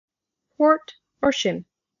Port or shim,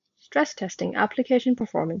 stress testing application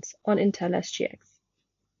performance on Intel SGX.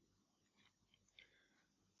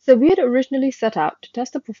 So we had originally set out to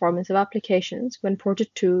test the performance of applications when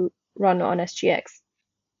ported to run on SGX.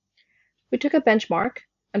 We took a benchmark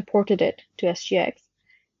and ported it to SGX,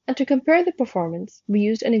 and to compare the performance, we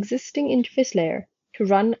used an existing interface layer to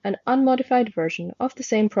run an unmodified version of the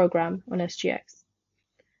same program on SGX.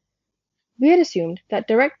 We had assumed that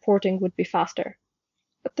direct porting would be faster,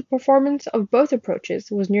 but the performance of both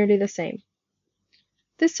approaches was nearly the same.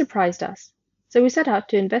 This surprised us, so we set out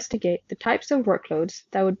to investigate the types of workloads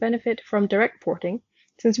that would benefit from direct porting,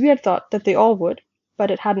 since we had thought that they all would,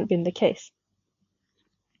 but it hadn't been the case.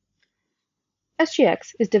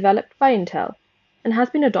 SGX is developed by Intel and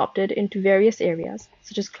has been adopted into various areas,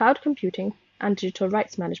 such as cloud computing and digital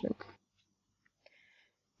rights management.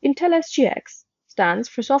 Intel SGX stands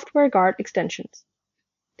for Software Guard Extensions.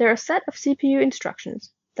 They're a set of CPU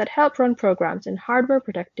instructions that help run programs in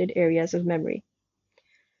hardware-protected areas of memory.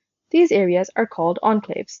 These areas are called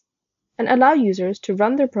enclaves and allow users to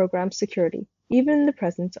run their programs securely, even in the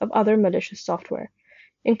presence of other malicious software,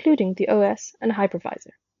 including the OS and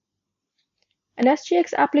hypervisor. An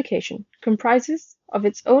SGX application comprises of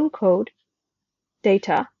its own code,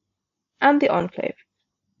 data, and the enclave.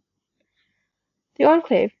 The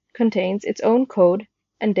enclave contains its own code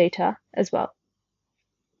and data as well.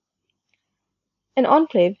 An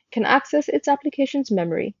enclave can access its application's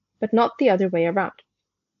memory, but not the other way around.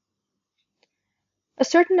 A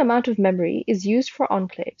certain amount of memory is used for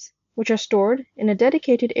enclaves, which are stored in a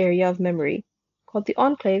dedicated area of memory called the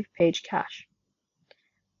enclave page cache.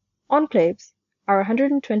 Enclaves are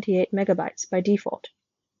 128 megabytes by default,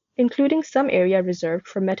 including some area reserved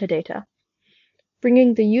for metadata,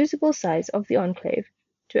 bringing the usable size of the enclave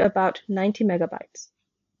to about 90 megabytes.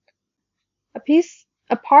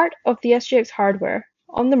 A part of the SGX hardware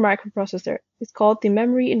on the microprocessor is called the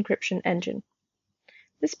memory encryption engine.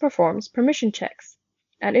 This performs permission checks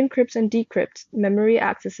and encrypts and decrypts memory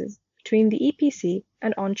accesses between the EPC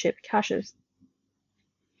and on-chip caches.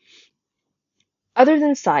 Other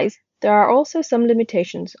than size, there are also some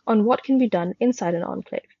limitations on what can be done inside an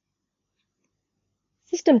enclave.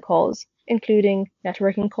 System calls, including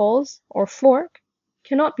networking calls or fork,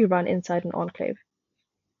 cannot be run inside an enclave.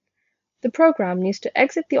 The program needs to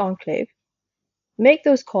exit the enclave, make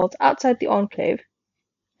those calls outside the enclave,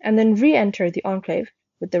 and then re-enter the enclave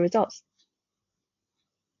with the results.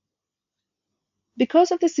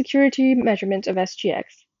 Because of the security measurements of SGX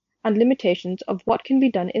and limitations of what can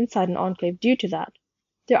be done inside an enclave due to that,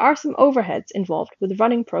 there are some overheads involved with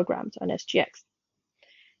running programs on SGX.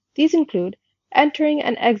 These include entering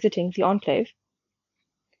and exiting the enclave,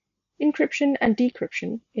 encryption and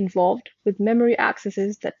decryption involved with memory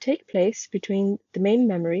accesses that take place between the main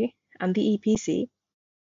memory and the EPC,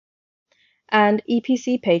 and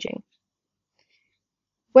EPC paging.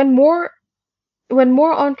 When more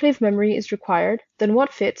enclave memory is required than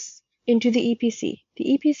what fits into the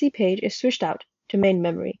EPC page is switched out to main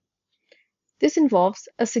memory. This involves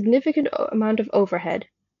a significant amount of overhead,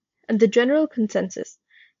 and the general consensus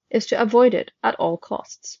is to avoid it at all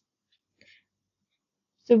costs.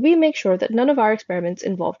 So we make sure that none of our experiments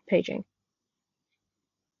involved paging.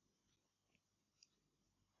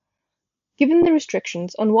 Given the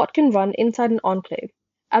restrictions on what can run inside an enclave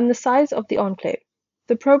and the size of the enclave,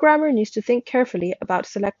 the programmer needs to think carefully about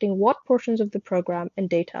selecting what portions of the program and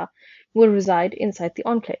data will reside inside the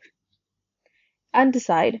enclave, and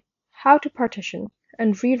decide how to partition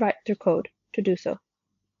and rewrite their code to do so.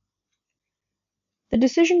 The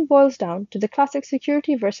decision boils down to the classic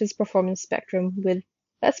security versus performance spectrum with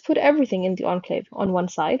let's put everything in the enclave on one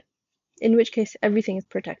side, in which case everything is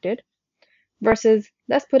protected, versus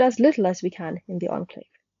let's put as little as we can in the enclave.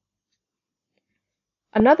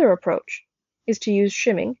 Another approach is to use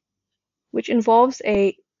shimming, which involves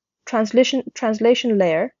a translation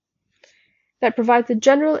layer that provides a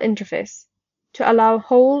general interface to allow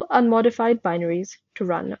whole unmodified binaries to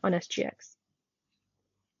run on SGX.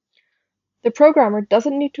 The programmer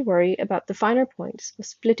doesn't need to worry about the finer points of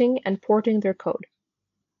splitting and porting their code.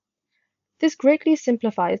 This greatly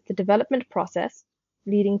simplifies the development process,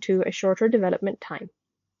 leading to a shorter development time,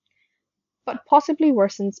 but possibly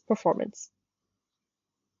worsens performance.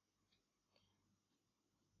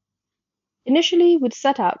 Initially, we'd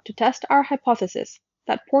set out to test our hypothesis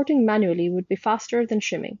that porting manually would be faster than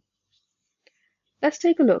shimming. Let's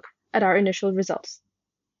take a look at our initial results.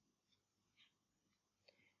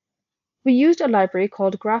 We used a library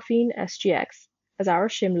called Graphene SGX as our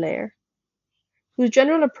shim layer, whose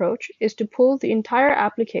general approach is to pull the entire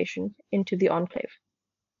application into the enclave.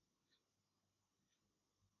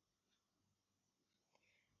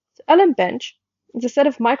 LMBench is a set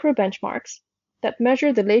of microbenchmarks that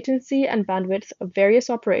measure the latency and bandwidth of various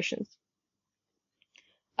operations.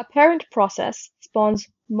 A parent process spawns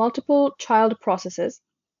multiple child processes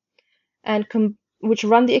which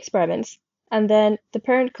run the experiments, and then the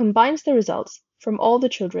parent combines the results from all the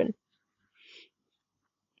children.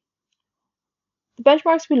 The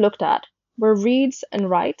benchmarks we looked at were reads and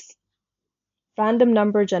writes, random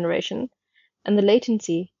number generation, and the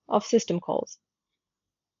latency of system calls.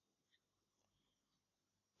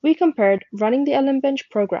 We compared running the LMBench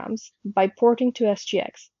programs by porting to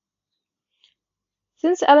SGX.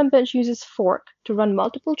 Since LMBench uses fork to run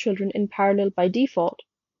multiple children in parallel by default,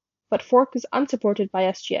 but fork is unsupported by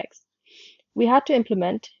SGX, we had to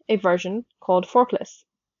implement a version called forkless,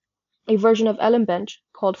 a version of LMBench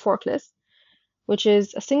called forkless, which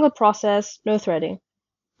is a single process, no threading.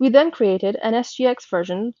 We then created an SGX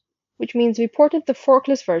version, which means we ported the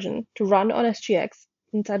forkless version to run on SGX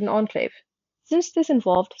inside an enclave. Since this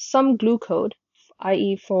involved some glue code,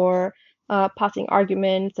 i.e. for passing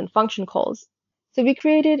arguments and function calls, so we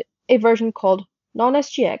created a version called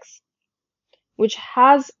non-SGX, which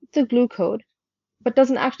has the glue code, but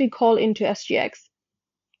doesn't actually call into SGX.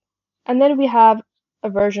 And then we have a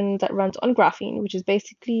version that runs on Graphene, which is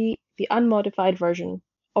basically the unmodified version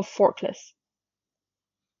of forkless.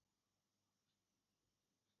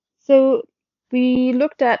 So we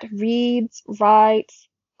looked at reads, writes,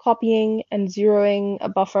 copying, and zeroing a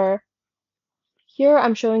buffer. Here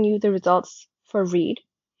I'm showing you the results for read.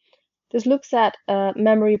 This looks at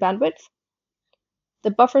memory bandwidth.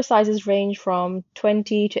 The buffer sizes range from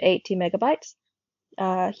 20 to 80 megabytes.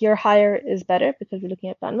 Here higher is better because we're looking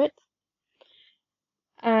at bandwidth.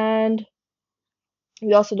 And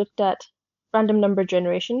we also looked at random number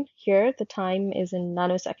generation. Here the time is in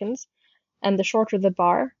nanoseconds, and the shorter the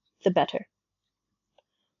bar, the better.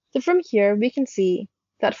 So from here we can see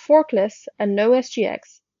that forkless and no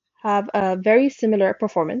SGX have a very similar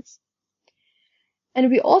performance. And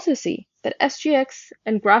we also see that SGX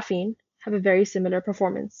and Graphene have a very similar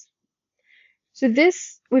performance. So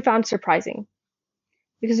this we found surprising,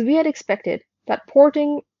 because we had expected that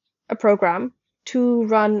porting a program to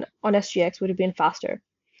run on SGX would have been faster.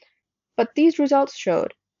 But these results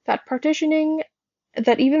showed that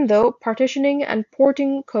even though partitioning and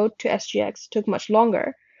porting code to SGX took much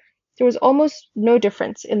longer, there was almost no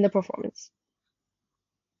difference in the performance.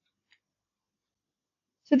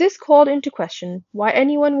 So this called into question why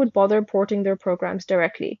anyone would bother porting their programs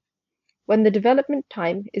directly, when the development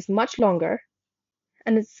time is much longer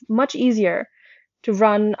and it's much easier to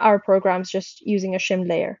run our programs just using a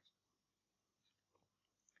shim-layer.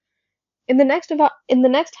 In the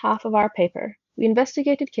next half of our paper, we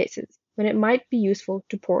investigated cases when it might be useful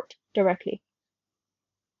to port directly.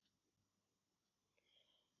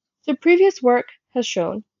 So previous work has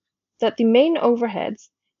shown that the main overheads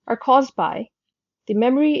are caused by the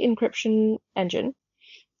memory encryption engine,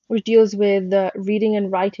 which deals with reading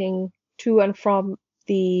and writing to and from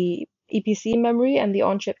the EPC memory and the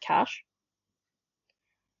on-chip cache.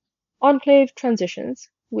 Enclave transitions,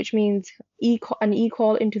 which means an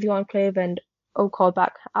E-call into the enclave and O-call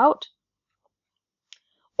back out,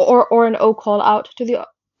 or an O-call out to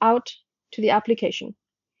the application.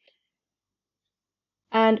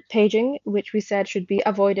 And paging, which we said should be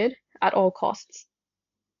avoided at all costs.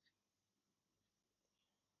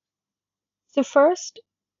 So first,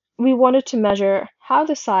 we wanted to measure how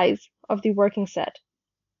the size of the working set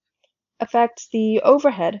affects the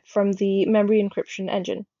overhead from the memory encryption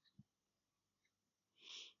engine.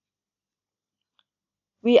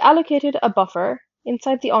 We allocated a buffer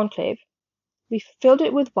inside the enclave, we filled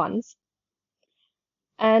it with ones,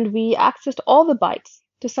 and we accessed all the bytes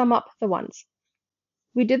to sum up the ones.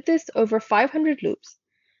 We did this over 500 loops,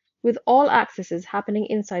 with all accesses happening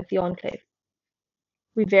inside the enclave.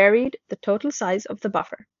 We varied the total size of the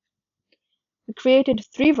buffer. We created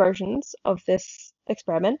 3 versions of this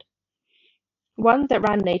experiment, one that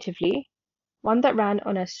ran natively, one that ran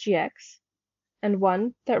on SGX, and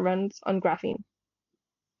one that runs on Graphene.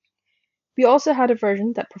 We also had a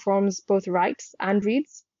version that performs both writes and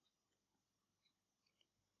reads.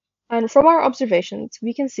 And from our observations,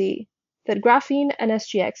 we can see that Graphene and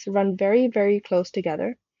SGX run very, very close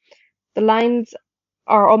together. The lines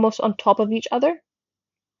are almost on top of each other.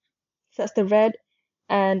 So that's the red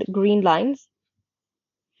and green lines.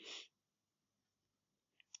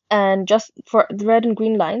 And just for the red and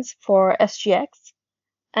green lines for SGX.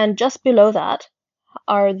 And just below that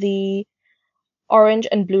are the orange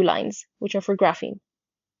and blue lines, which are for Graphene.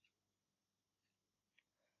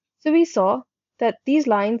 So we saw that these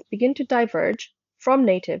lines begin to diverge from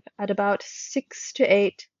native at about 6 to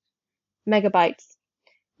 8 megabytes.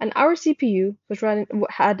 And our CPU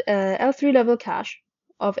had a L3 level cache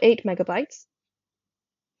of 8 megabytes.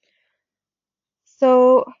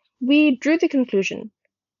 So we drew the conclusion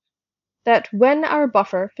that when our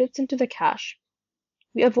buffer fits into the cache,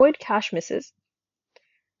 we avoid cache misses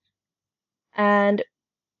and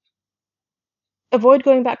avoid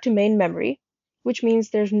going back to main memory, which means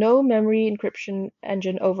there's no memory encryption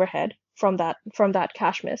engine overhead from that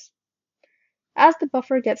cache miss. As the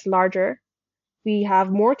buffer gets larger, we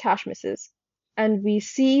have more cache misses, and we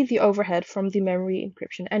see the overhead from the memory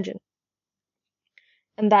encryption engine.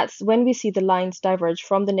 And that's when we see the lines diverge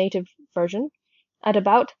from the native version at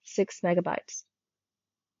about 6 megabytes.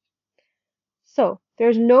 So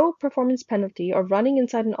there's no performance penalty of running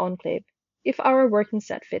inside an enclave if our working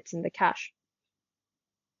set fits in the cache.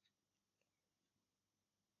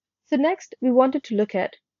 So next, we wanted to look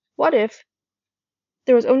at what if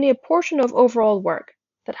there was only a portion of overall work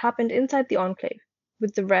that happened inside the enclave,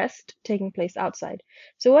 with the rest taking place outside.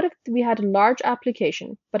 So what if we had a large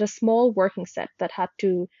application, but a small working set that had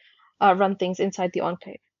to run things inside the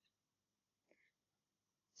enclave?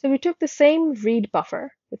 So we took the same read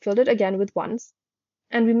buffer, we filled it again with ones,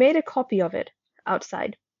 and we made a copy of it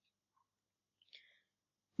outside.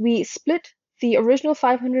 We split the original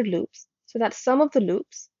 500 loops so that some of the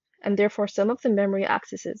loops, and therefore some of the memory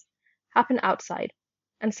accesses, happen outside,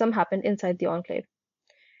 and some happen inside the enclave.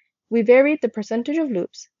 We varied the percentage of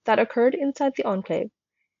loops that occurred inside the enclave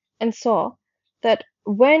and saw that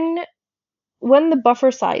when the buffer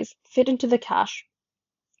size fit into the cache,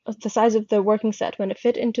 the size of the working set, when it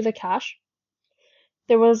fit into the cache,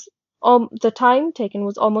 there was the time taken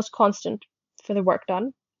was almost constant for the work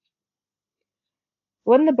done.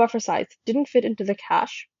 When the buffer size didn't fit into the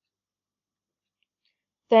cache,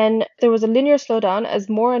 then there was a linear slowdown as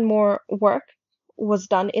more and more work was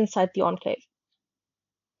done inside the enclave.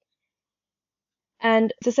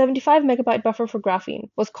 And the 75 megabyte buffer for graphene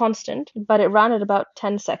was constant, but it ran at about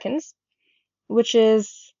 10 seconds, which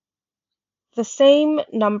is the same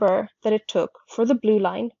number that it took for the blue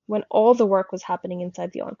line when all the work was happening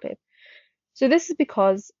inside the enclave. So this is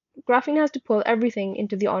because graphene has to pull everything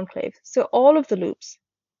into the enclave, so all of the loops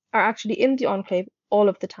are actually in the enclave all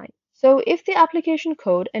of the time. So if the application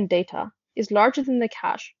code and data is larger than the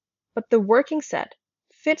cache, but the working set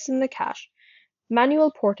fits in the cache,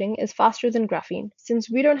 manual porting is faster than graphene,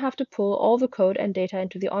 since we don't have to pull all the code and data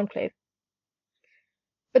into the enclave.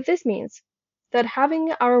 But this means that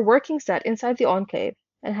having our working set inside the enclave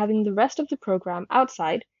and having the rest of the program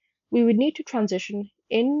outside, we would need to transition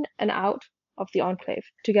in and out of the enclave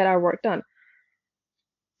to get our work done.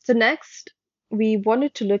 So next, we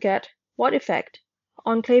wanted to look at what effect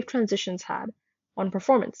enclave transitions had on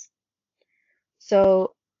performance.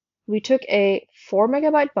 So we took a 4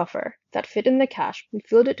 megabyte buffer that fit in the cache, we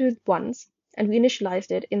filled it with ones, and we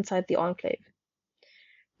initialized it inside the enclave.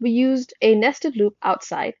 We used a nested loop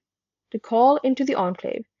outside to call into the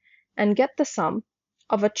enclave and get the sum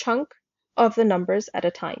of a chunk of the numbers at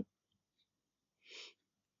a time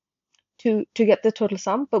to get the total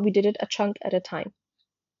sum, but we did it a chunk at a time.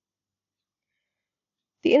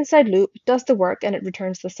 The inside loop does the work and it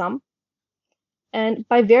returns the sum. And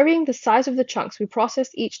by varying the size of the chunks we process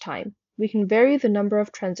each time, we can vary the number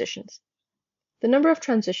of transitions. The number of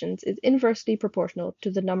transitions is inversely proportional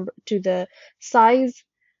to the size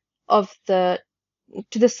of the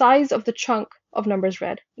chunk of numbers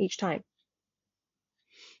read each time.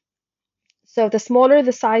 So the smaller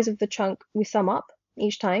the size of the chunk we sum up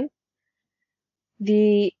each time,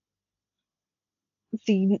 the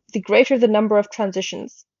greater the number of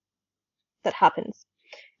transitions that happens.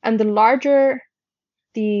 And the larger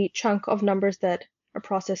the chunk of numbers that are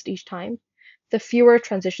processed each time, the fewer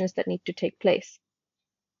transitions that need to take place.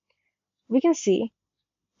 We can see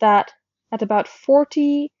that at about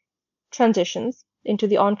 40 transitions into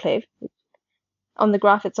the enclave, on the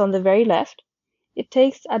graph it's on the very left, it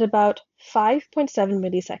takes at about 5.7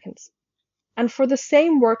 milliseconds. And for the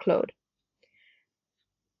same workload,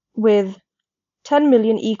 with 10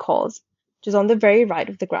 million e-calls, which is on the very right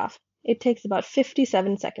of the graph, it takes about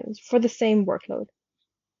 57 seconds for the same workload.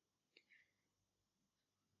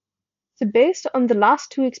 So based on the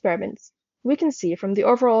last two experiments, we can see from the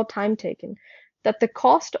overall time taken that the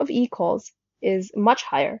cost of e-calls is much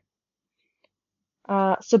higher.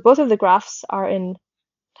 So both of the graphs are in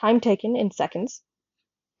time taken in seconds.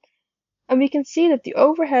 And we can see that the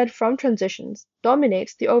overhead from transitions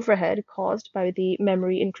dominates the overhead caused by the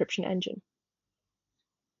memory encryption engine.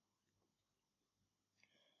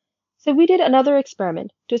 So we did another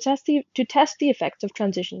experiment to test the effects of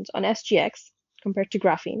transitions on SGX compared to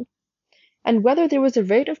graphene, and whether there was a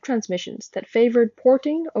rate of transmissions that favored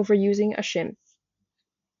porting over using a shim.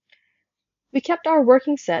 We kept our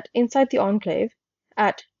working set inside the enclave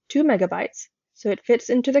at 2 megabytes, so it fits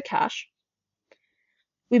into the cache.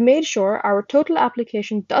 We made sure our total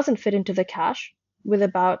application doesn't fit into the cache, with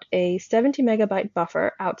about a 70 megabyte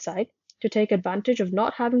buffer outside to take advantage of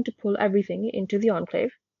not having to pull everything into the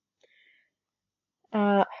enclave.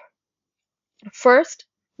 First,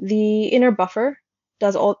 the inner buffer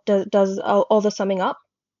does all the summing up.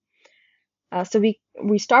 So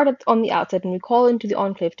we start on the outside and we call into the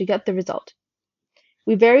enclave to get the result.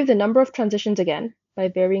 We vary the number of transitions again by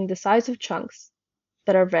varying the size of chunks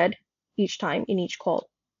that are read each time in each call.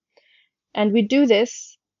 And we do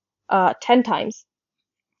this 10 times.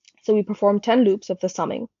 So we perform 10 loops of the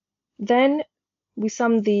summing. Then we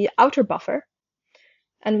sum the outer buffer,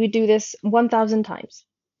 and we do this 1,000 times.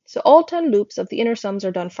 So all 10 loops of the inner sums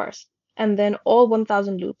are done first, and then all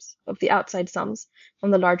 1,000 loops of the outside sums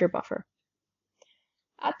on the larger buffer.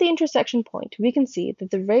 At the intersection point, we can see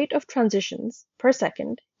that the rate of transitions per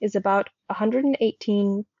second is about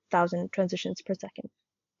 118,000 transitions per second.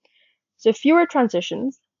 So fewer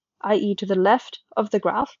transitions, i.e. to the left of the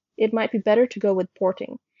graph, it might be better to go with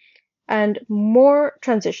porting, and more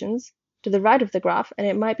transitions to the right of the graph, and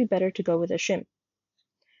it might be better to go with a shim.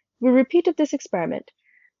 We repeated this experiment.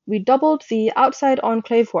 We doubled the outside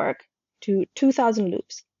enclave work to 2,000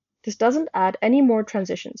 loops. This doesn't add any more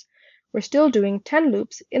transitions. We're still doing 10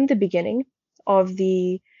 loops in the beginning of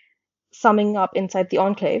the summing up inside the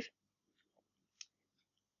enclave.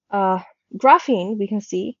 Graphene, we can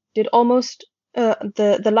see, did almost,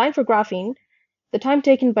 the line for graphene, the time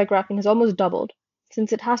taken by graphene has almost doubled,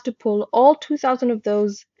 since it has to pull all 2,000 of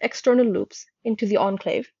those external loops into the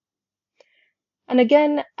enclave. And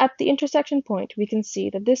again, at the intersection point, we can see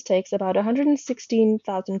that this takes about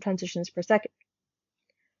 116,000 transitions per second.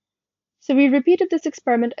 So we repeated this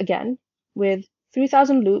experiment again with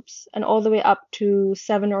 3,000 loops and all the way up to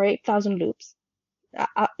 7,000 or 8,000 loops,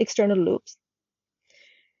 external loops.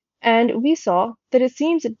 And we saw that it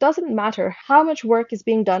seems it doesn't matter how much work is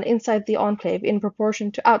being done inside the enclave in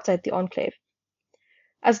proportion to outside the enclave.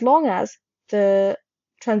 As long as the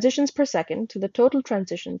transitions per second, so the total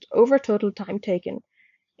transitions over total time taken,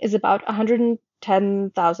 is about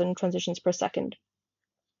 110,000 transitions per second.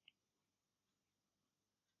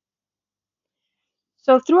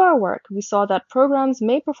 So through our work, we saw that programs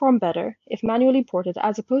may perform better if manually ported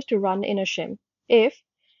as opposed to run in a shim if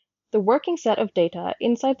the working set of data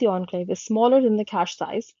inside the enclave is smaller than the cache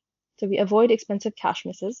size, so we avoid expensive cache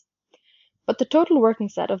misses, but the total working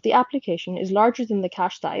set of the application is larger than the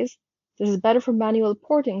cache size. This is better for manual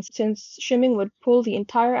porting since shimming would pull the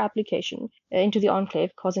entire application into the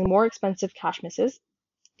enclave, causing more expensive cache misses.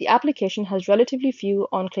 The application has relatively few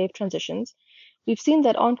enclave transitions. We've seen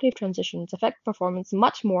that enclave transitions affect performance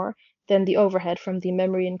much more than the overhead from the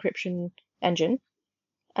memory encryption engine.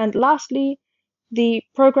 And lastly, the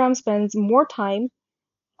program spends more time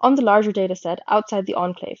on the larger dataset outside the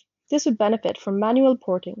enclave. This would benefit from manual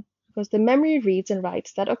porting because the memory reads and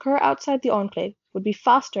writes that occur outside the enclave would be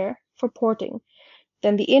faster for porting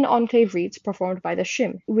than the in-enclave reads performed by the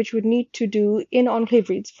shim, which would need to do in-enclave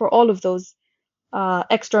reads for all of those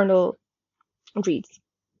external reads.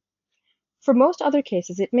 For most other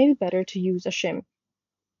cases, it may be better to use a shim.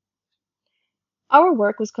 Our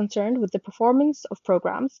work was concerned with the performance of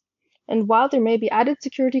programs, and while there may be added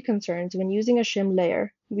security concerns when using a shim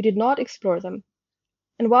layer, we did not explore them.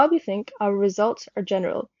 And while we think our results are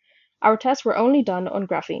general, our tests were only done on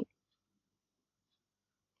graphene.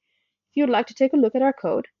 If you would like to take a look at our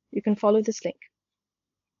code, you can follow this link.